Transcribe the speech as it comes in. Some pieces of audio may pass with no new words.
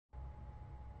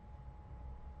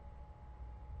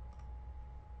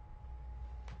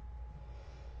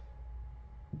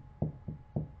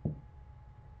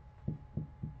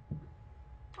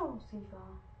Oh, Siva.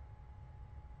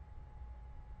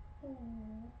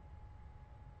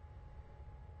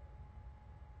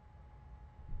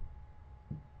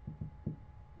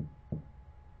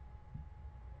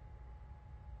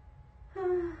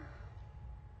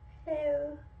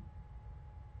 Hello.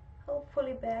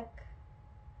 Hopefully back.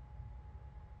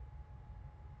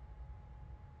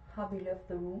 Hubby left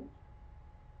the room.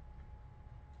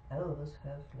 Elvis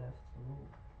has left the room.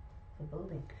 The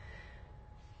building.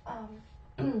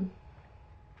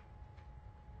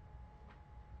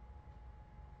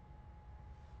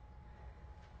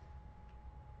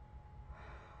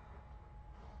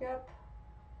 Yep.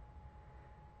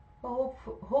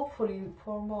 Hopefully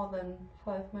for more than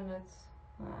 5 minutes.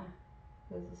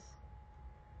 This is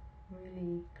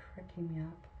really cracking me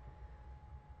up.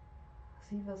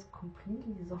 Siva's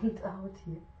completely zoned out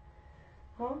here.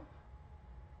 Huh?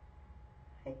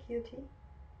 Hey, cutie.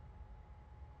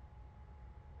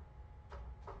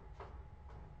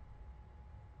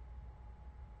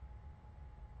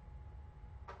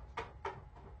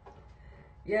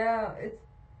 Yeah, it's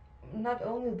not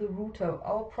only the router.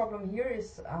 Our problem here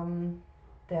is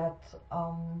that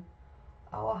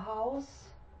our house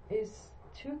is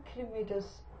 2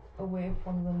 kilometers away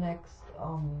from the next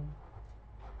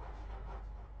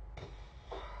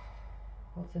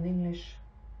what's in English?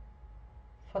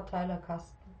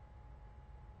 Verteilerkasten.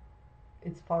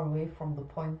 It's far away from the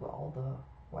point where all the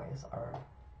wires are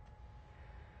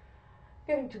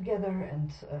getting together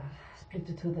and split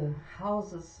it to the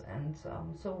houses, and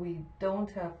so we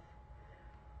don't have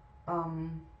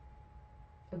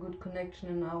a good connection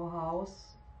in our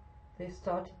house. They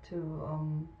started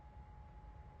to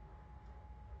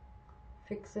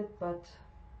fix it, but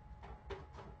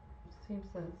it seems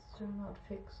that it's still not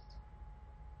fixed.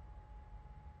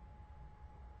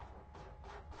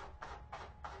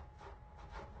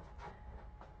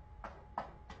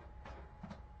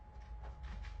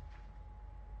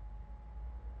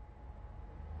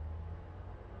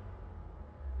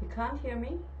 You can't hear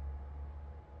me?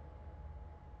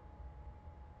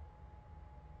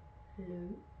 Hello?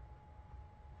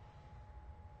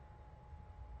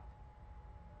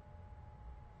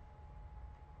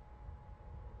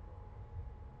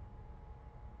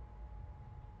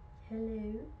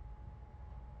 Hello?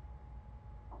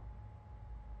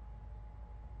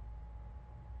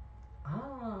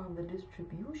 Ah, the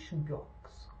distribution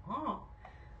box. Ah,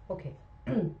 okay.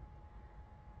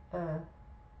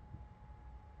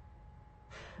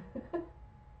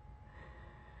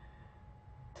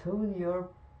 Tone, you're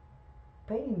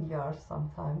pain in the arse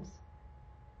sometimes.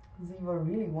 Ziva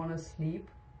really wanna sleep,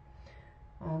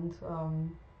 and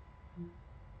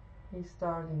he's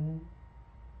starting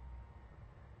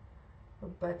a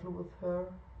battle with her,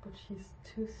 but she's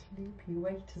too sleepy,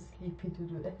 way too sleepy to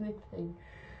do anything.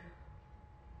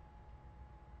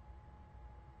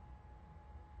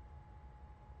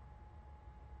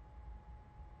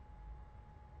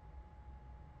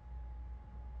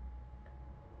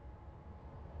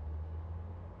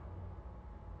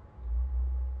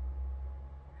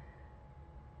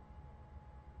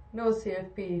 No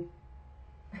CFP.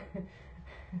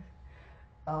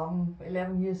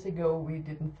 11 years ago we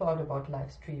didn't thought about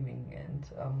live streaming, and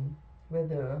where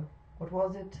the, what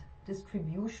was it,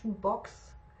 distribution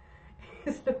box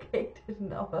is located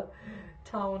in our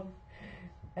town,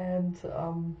 and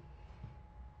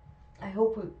I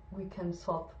hope we can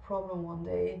solve the problem one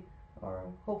day, or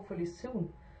hopefully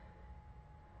soon.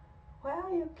 Why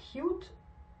are you cute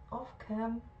off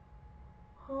cam?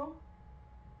 Huh?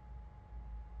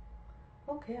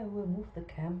 Okay, I will move the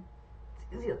cam.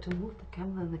 It's easier to move the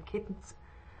cam than the kittens.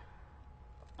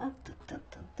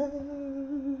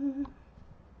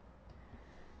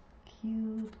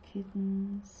 Cute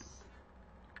kittens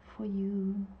for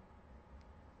you.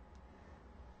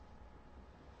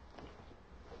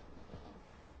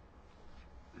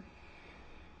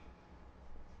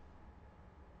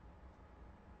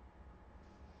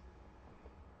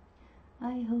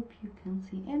 I hope you can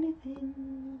see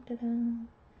anything. Ta-da.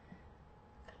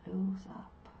 Close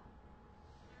up.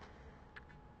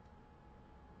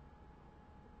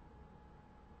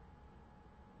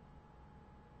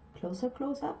 Closer,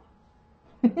 close up.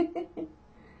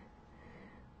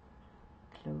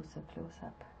 Closer, close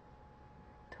up.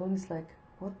 Tony's like,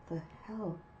 what the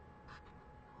hell?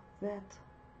 What's that?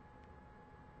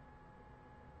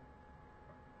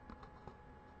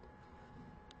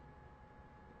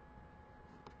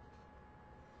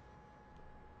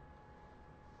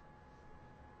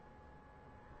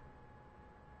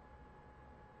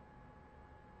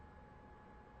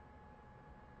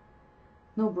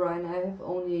 No, Brian, I have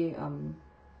only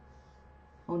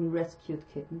rescued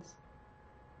kittens.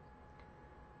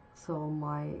 So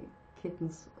my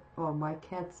kittens or my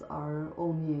cats are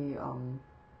only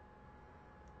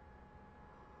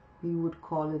we would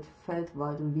call it Feld,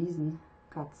 Wald und Wiesen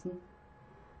Katzen,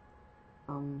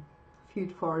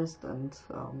 field forest and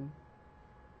I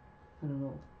don't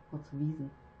know what's Wiesen.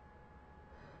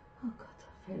 Oh God,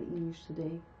 I fail English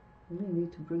today. I really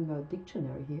need to bring a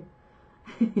dictionary here.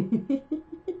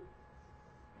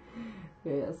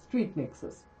 Yeah, street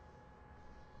mixes.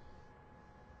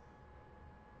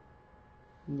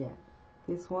 Yeah,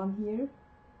 this one here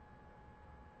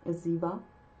is Ziva.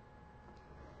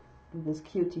 And this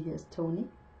cutie here is Tony.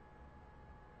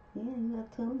 Yeah, you are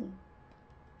Tony.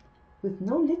 With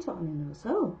no litter on your nose.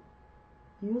 Oh,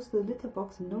 use the litter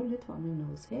box and no litter on your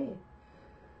nose. Hey,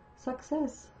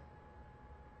 success.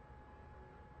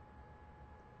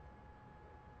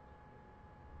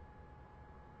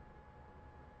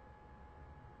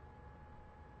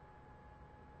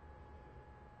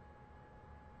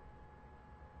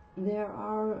 There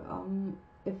are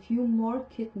a few more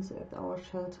kittens at our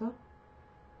shelter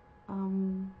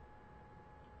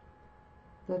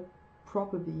that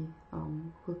probably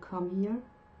will come here,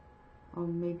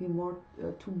 maybe more,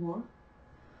 2 more.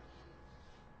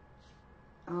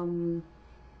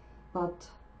 But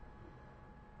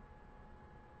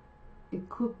it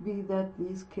could be that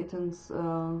these kittens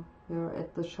they're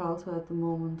at the shelter at the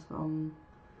moment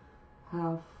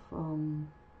have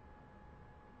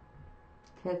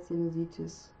cat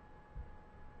sinusitis.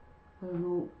 I don't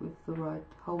know if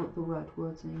how the right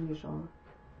words in English are.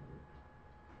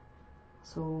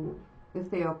 So if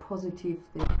they are positive,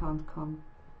 they can't come.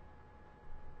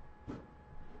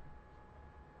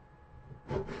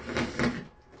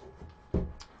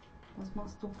 Was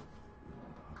machst du?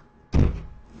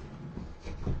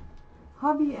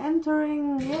 Hubby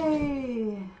entering!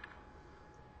 Yay!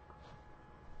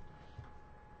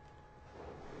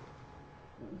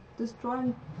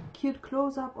 Destroying cute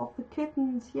close-up of the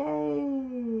kittens!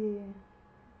 Yay!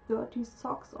 Dirty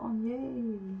socks on!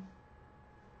 Yay!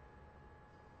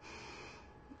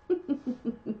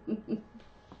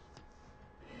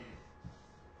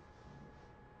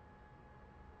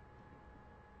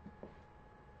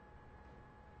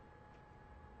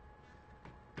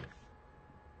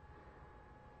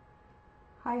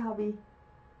 Hi, hubby.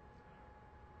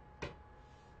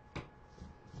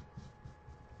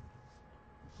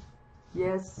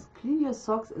 Yes, clean your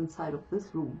socks inside of this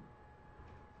room.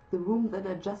 The room that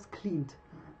I just cleaned.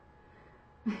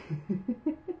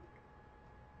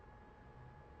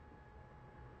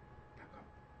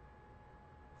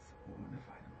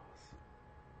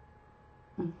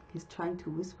 He's trying to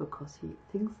whisper because he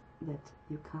thinks that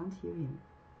you can't hear him,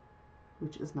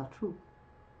 which is not true.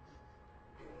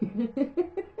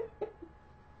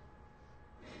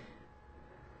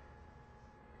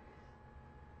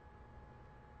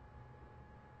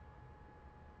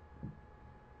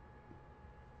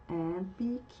 And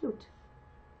be cute.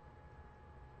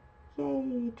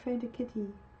 Yay, trained a kitty.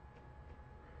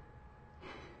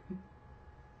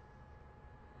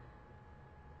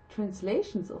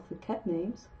 Translations of the cat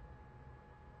names.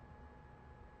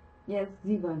 Yes,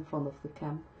 Ziva in front of the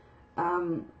cam.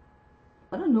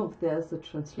 I don't know if there's a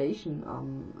translation.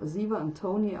 Ziva and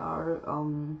Tony are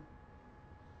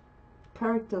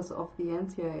characters of the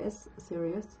NCIS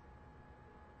series,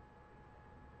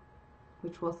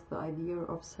 which was the idea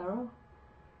of Sarah.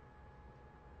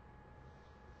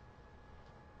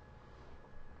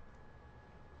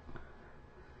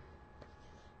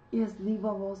 Yes,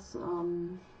 Ziva was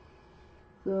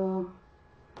the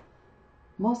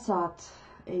Mossad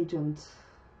agent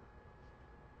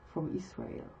from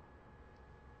Israel.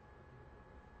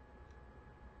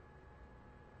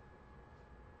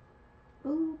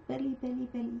 Oh, belly, belly,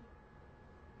 belly.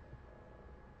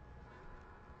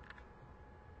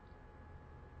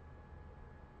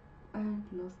 And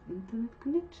lost internet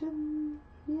connection.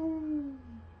 Yay!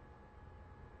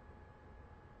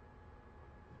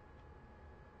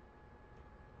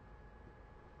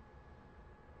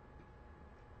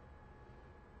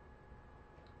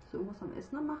 So, irgendwas am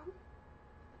Essen machen?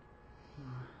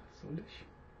 Soll ich?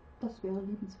 Das wäre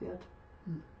liebenswert.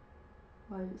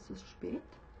 Weil es ist spät.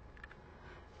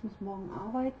 Ich muss morgen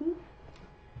arbeiten.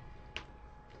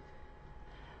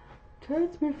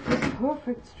 Tells me for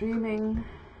perfect streaming.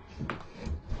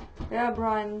 Yeah,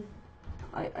 Brian.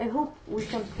 I hope we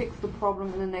can fix the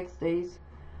problem in the next days.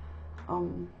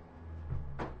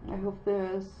 I hope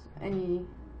there's any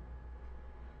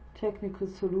technical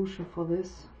solution for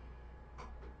this.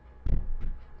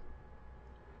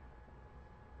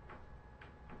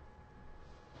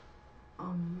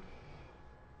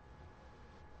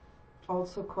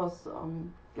 Also, because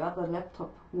the other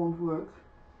laptop won't work.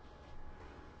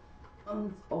 And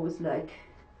it's always like,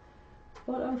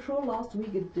 but I'm sure last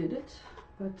week it did it,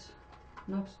 but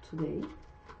not today.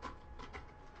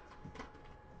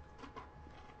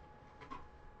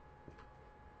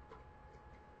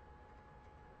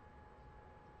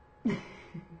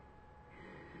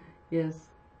 Yes,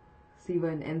 Siva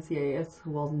in NCIS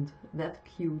wasn't that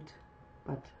cute,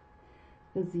 but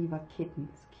the Siva kitten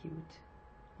is cute,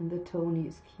 and the Tony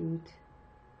is cute.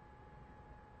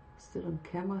 Still on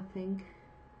camera, I think.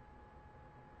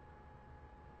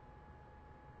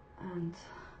 And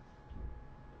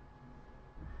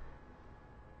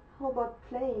how about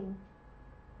playing?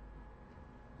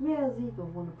 Where Siva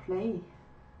wanna play?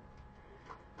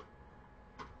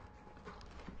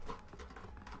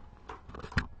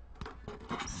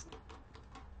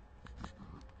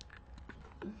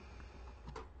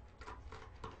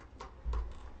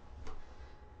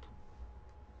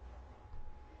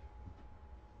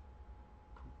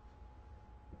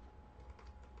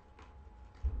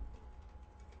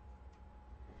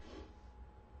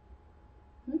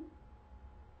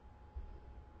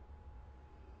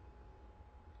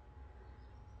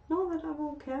 Now that I'm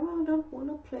on camera, I don't want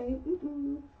to play.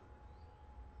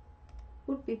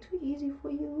 Would be too easy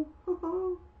for you.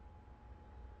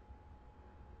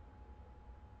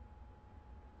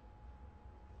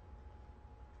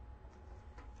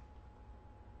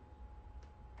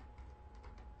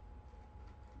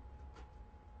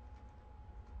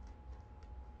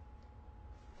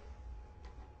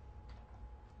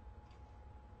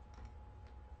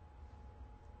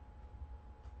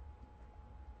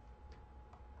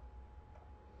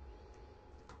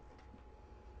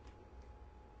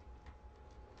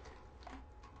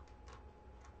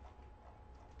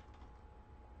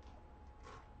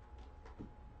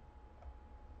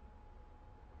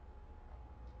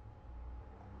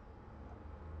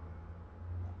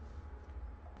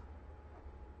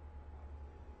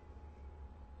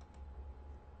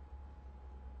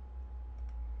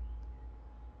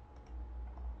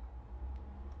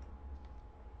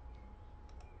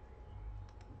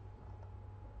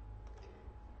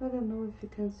 I don't know if you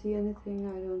can see anything.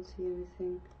 I don't see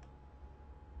anything.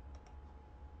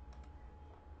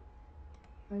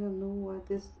 I don't know why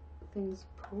this thing is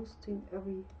posting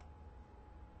every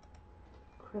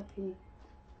crappy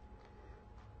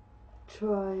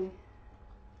try.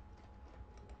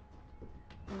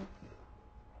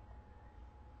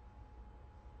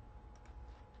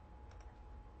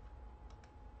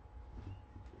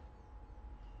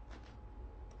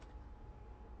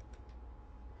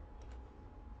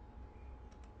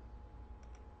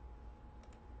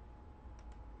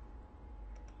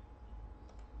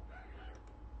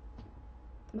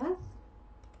 Was?